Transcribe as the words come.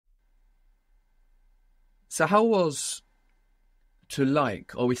So how was to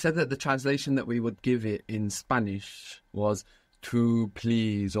like? Or we said that the translation that we would give it in Spanish was to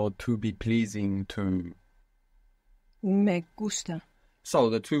please or to be pleasing to. Me gusta. So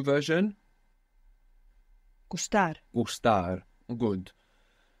the to version? Gustar. Gustar. Good.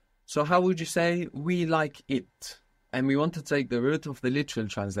 So how would you say we like it? And we want to take the root of the literal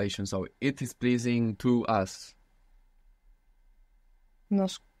translation. So it is pleasing to us.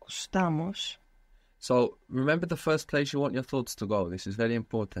 Nos gustamos. So remember the first place you want your thoughts to go. This is very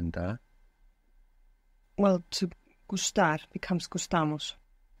important, Well, to gustar becomes gustamos.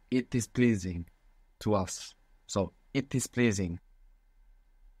 It is pleasing to us. So it is pleasing.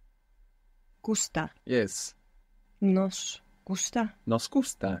 Gusta. Yes. Nos gusta. Nos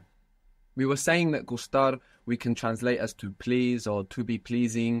gusta. We were saying that gustar we can translate as to please or to be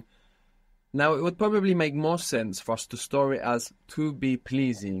pleasing. Now it would probably make more sense for us to store it as to be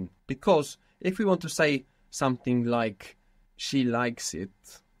pleasing, because if we want to say something like she likes it,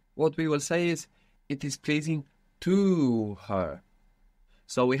 what we will say is it is pleasing to her.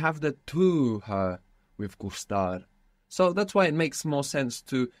 So we have the to her with gustar. So that's why it makes more sense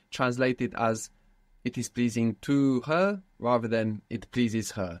to translate it as it is pleasing to her rather than it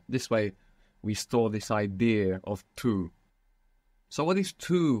pleases her. This way we store this idea of to. So what is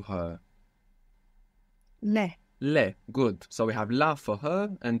to her? Le. Le. Good. So we have la for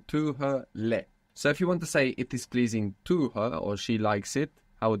her and to her le. So if you want to say it is pleasing to her or she likes it,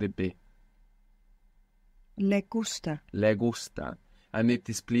 how would it be? Le gusta. Le gusta. And it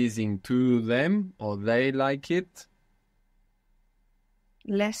is pleasing to them or they like it?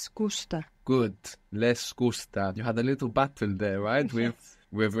 Les gusta. Good. Les gusta. You had a little battle there, right? With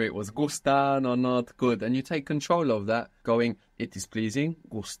whether it was gustan or not. Good. And you take control of that, going, it is pleasing,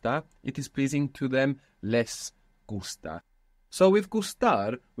 gusta. It is pleasing to them, les gusta. So with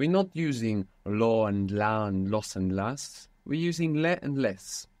gustar, we're not using lo and la and los and las. We're using le and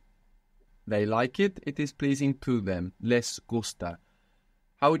les. They like it, it is pleasing to them, les gusta.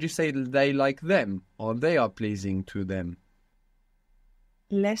 How would you say they like them or they are pleasing to them?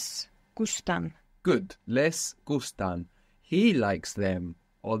 Les gustan. Good. Les gustan. He likes them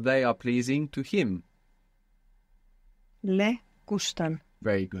or they are pleasing to him. Le gustan.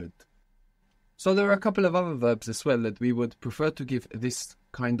 Very good. So there are a couple of other verbs as well that we would prefer to give this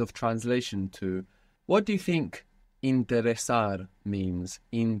kind of translation to. What do you think interesar means?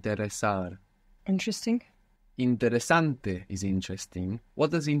 Interesar. Interesting. Interesante is interesting.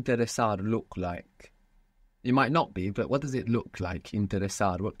 What does interesar look like? It might not be, but what does it look like,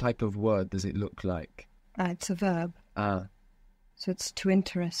 interesar? What type of word does it look like? It's a verb. Ah. So it's to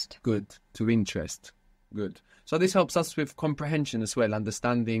interest. Good. To interest. Good. So this helps us with comprehension as well,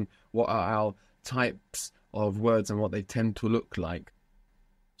 understanding what are our types of words and what they tend to look like.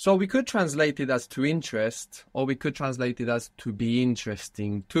 So we could translate it as to interest, or we could translate it as to be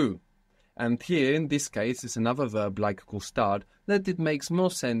interesting to. And here, in this case, it's another verb like gustar, that it makes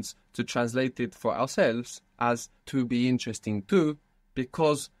more sense to translate it for ourselves as to be interesting to,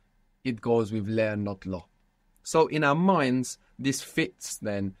 because it goes with le and not lo. So in our minds, this fits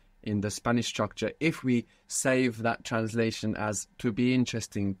then in the Spanish structure if we save that translation as to be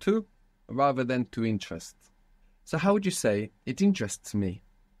interesting to, rather than to interest. So how would you say, it interests me?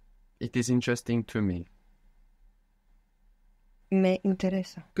 It is interesting to me. Me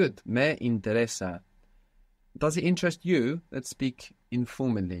interesa. Good. Me interesa. Does it interest you? Let's speak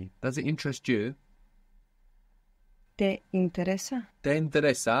informally. Does it interest you? Te interesa. Te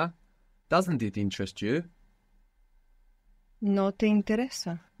interesa? Doesn't it interest you? No te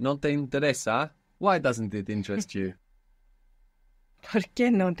interesa. No te interesa? Why doesn't it interest you? ¿Por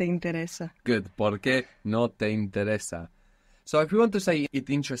qué no te interesa? Good. Porque no te interesa. So if we want to say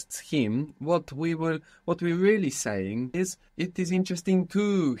it interests him, what we're really saying is it is interesting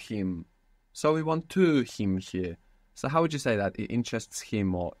to him. So we want to him here. So how would you say that? It interests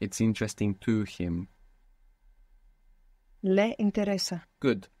him or it's interesting to him? Le interesa.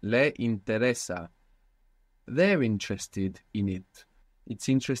 Good. Le interesa. They're interested in it. It's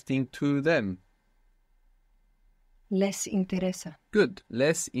interesting to them. Les interesa. Good.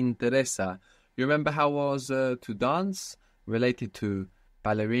 Les interesa. You remember how was to dance related to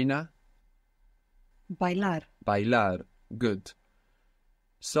ballerina? Bailar. Bailar. Good.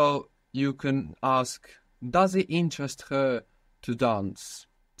 So you can ask, does it interest her to dance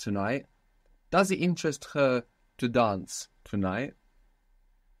tonight? Does it interest her to dance tonight?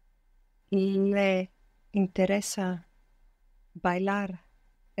 Le interesa bailar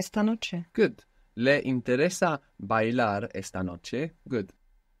esta noche. Good. Le interesa bailar esta noche. Good.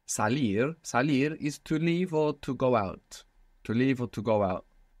 Salir. Salir is to leave or to go out. To leave or to go out.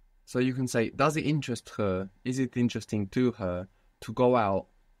 So you can say, does it interest her? Is it interesting to her to go out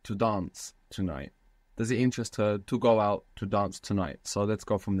to dance tonight? Does it interest her to go out to dance tonight? So let's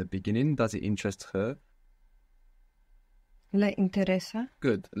go from the beginning. Does it interest her? Le interesa?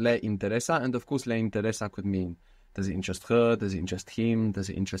 Good. Le interesa. And of course, le interesa could mean, does it interest her? Does it interest him? Does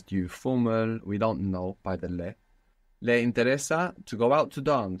it interest you? Formal. We don't know by the le. Le interesa to go out to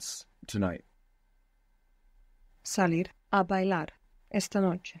dance tonight. Salir a bailar esta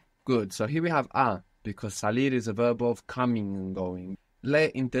noche. Good. So here we have a, because salir is a verb of coming and going. Le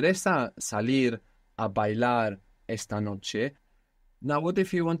interesa salir a bailar esta noche. Now, what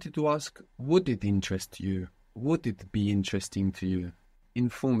if you wanted to ask, would it interest you? Would it be interesting to you?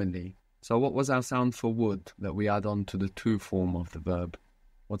 Informally. So what was our sound for would that we add on to the to form of the verb?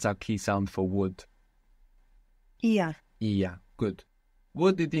 What's our key sound for would? Ia. Ia. Good.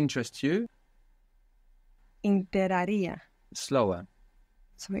 Would it interest you? Interaría. Slower.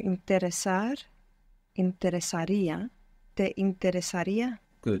 So interesar, interesaría, te interesaría.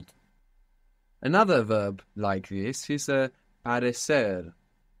 Good. Another verb like this is parecer.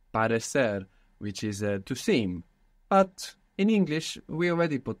 Parecer, which is to seem. But in English, we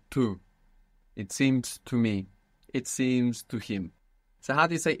already put to. It seems to me. It seems to him. So how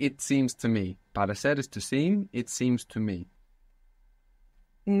do you say it seems to me? Parecer is to seem. It seems to me.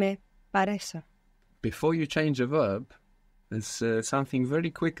 Me parece. Before you change a verb, there's something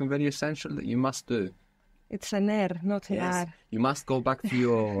very quick and very essential that you must do. It's an er, not an Yes, ar. you must go back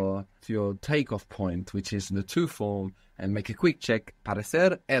to your takeoff point, which is the to form, and make a quick check.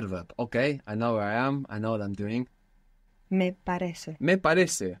 Parecer, er verb. Okay, I know where I am. I know what I'm doing. Me parece. Me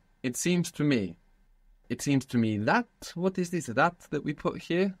parece. It seems to me. It seems to me that. What is this? That we put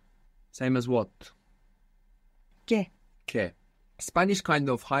here? Same as what? Que. Que. Spanish kind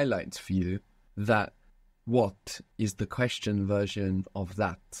of highlights for you that what is the question version of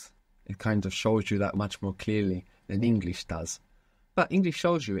that. It kind of shows you that much more clearly than English does. But English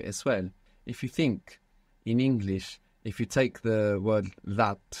shows you it as well. If you think in English, if you take the word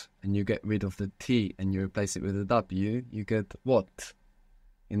that and you get rid of the T and you replace it with a W, you get what?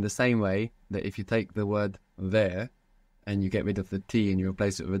 In the same way that if you take the word there and you get rid of the T and you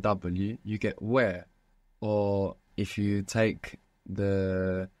replace it with a W, you get where. Or if you take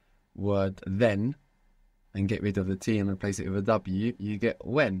the word then and get rid of the T and replace it with a W, you get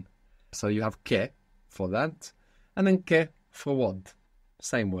when. So you have que for that, and then que for what?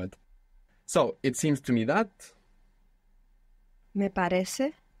 Same word. So it seems to me that Me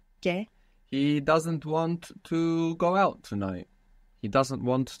parece que he doesn't want to go out tonight. He doesn't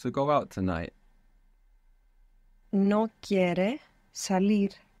want to go out tonight. no quiere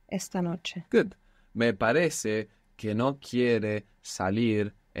salir esta noche. Good. Me parece que no quiere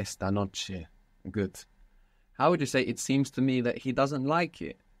salir esta noche. Good. How would you say it seems to me that he doesn't like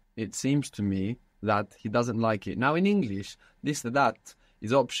it? It seems to me that he doesn't like it. Now in English, this that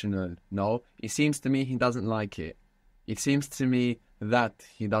is optional. No, it seems to me he doesn't like it. It seems to me that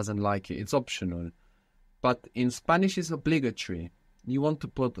he doesn't like it. It's optional. But in Spanish, it's obligatory. You want to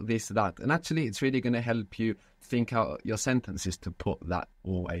put this, that. And actually, it's really going to help you think out your sentences to put that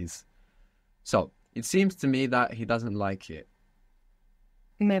always. So, it seems to me that he doesn't like it.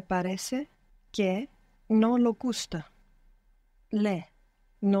 Me parece que no lo gusta.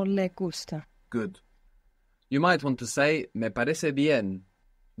 No le gusta. Good. You might want to say, me parece bien.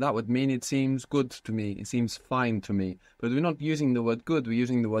 That would mean it seems good to me. It seems fine to me. But we're not using the word good. We're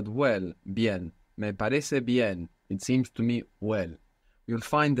using the word well. Bien. Me parece bien. It seems to me well. You'll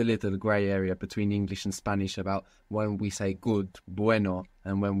find a little grey area between English and Spanish about when we say good, bueno,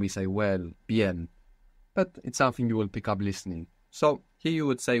 and when we say well, bien. But it's something you will pick up listening. So here you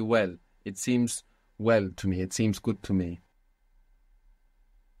would say well. It seems well to me. It seems good to me.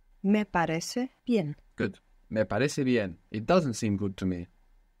 Me parece bien. Good. Me parece bien. It doesn't seem good to me.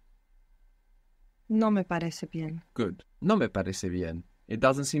 No me parece bien. Good. No me parece bien. It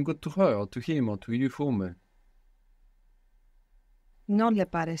doesn't seem good to her or to him or to you, former. No le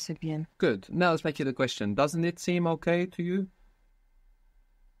parece bien. Good. Now let's make it a question. Doesn't it seem okay to you?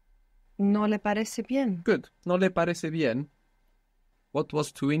 No le parece bien. Good. No le parece bien. What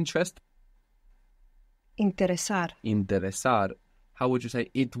was to interest? Interesar. Interesar. How would you say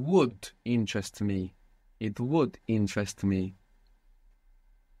it would interest me? It would interest me.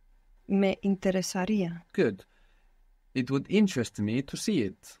 Me interesaría. Good. It would interest me to see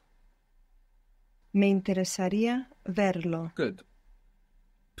it. Me interesaría verlo. Good.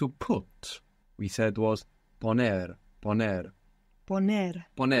 To put, we said, was poner, poner, Poner.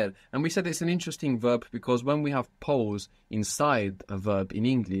 poner. And we said it's an interesting verb because when we have pose inside a verb in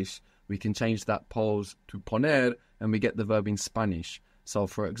English, we can change that pose to poner and we get the verb in Spanish. So,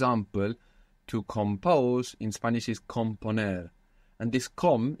 for example, to compose in Spanish is componer. And this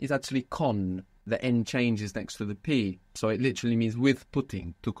com is actually con. The N changes next to the P. So it literally means with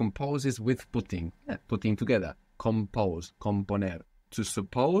putting. To compose is with putting. Putting together. Compose, componer. To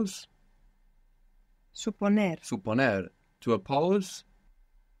suppose. Suponer. Suponer. To oppose.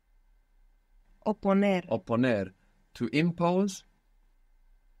 Oponer. Oponer. To impose.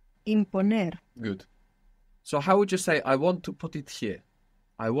 Imponer. Good. So how would you say, I want to put it here?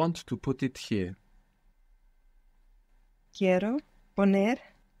 I want to put it here. Quiero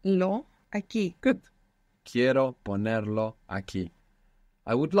ponerlo aquí. Good. Quiero ponerlo aquí.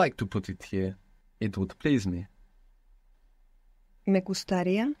 I would like to put it here. It would please me. Me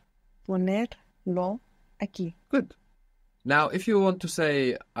gustaría ponerlo aquí. Good. Now, if you want to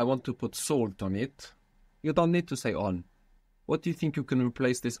say, I want to put salt on it, you don't need to say on. What do you think you can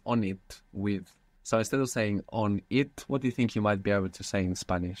replace this on it with? So instead of saying on it, what do you think you might be able to say in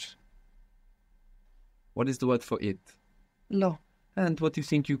Spanish? What is the word for it? Lo. And what do you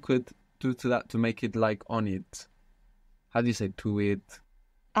think you could do to that to make it like on it? How do you say to it?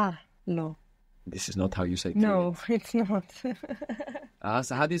 Lo. This is not how you say to No, it. it's not.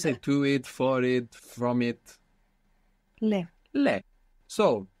 So how do you say to it, for it, from it? Le. Le.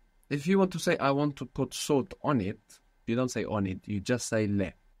 So, if you want to say, I want to put salt on it, you don't say on it, you just say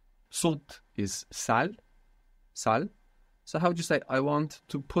le. Salt is sal. Sal. So how would you say, I want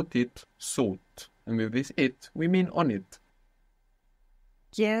to put it salt? And with this it, we mean on it.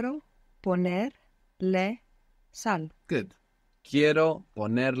 Quiero ponerle sal. Good. Quiero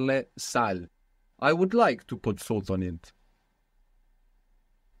ponerle sal. I would like to put salt on it.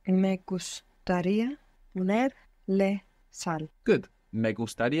 Me gustaría ponerle sal. Good. Me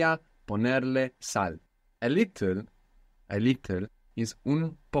gustaría ponerle sal. A little is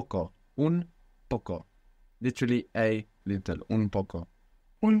un poco. Un poco. Literally a little. Un poco.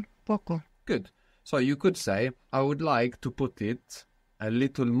 Un poco. Good. So you could say, I would like to put it a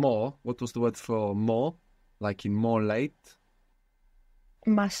little more. What was the word for more? Like in more late?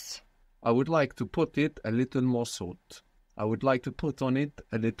 Más. I would like to put it a little more salt. I would like to put on it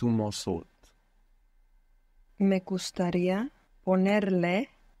a little more salt. Me gustaría ponerle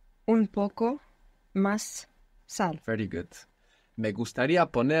un poco más sal. Very good. Me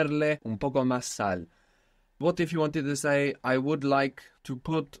gustaría ponerle un poco más sal. What if you wanted to say, I would like to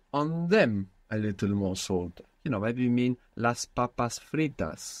put on them a little more salt? You know, maybe you mean las papas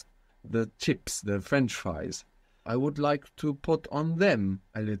fritas, the chips, the French fries. I would like to put on them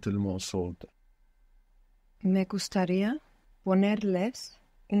a little more salt. Me gustaría ponerles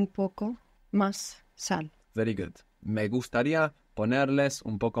un poco más sal. Very good. Me gustaría ponerles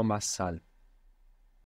un poco más sal.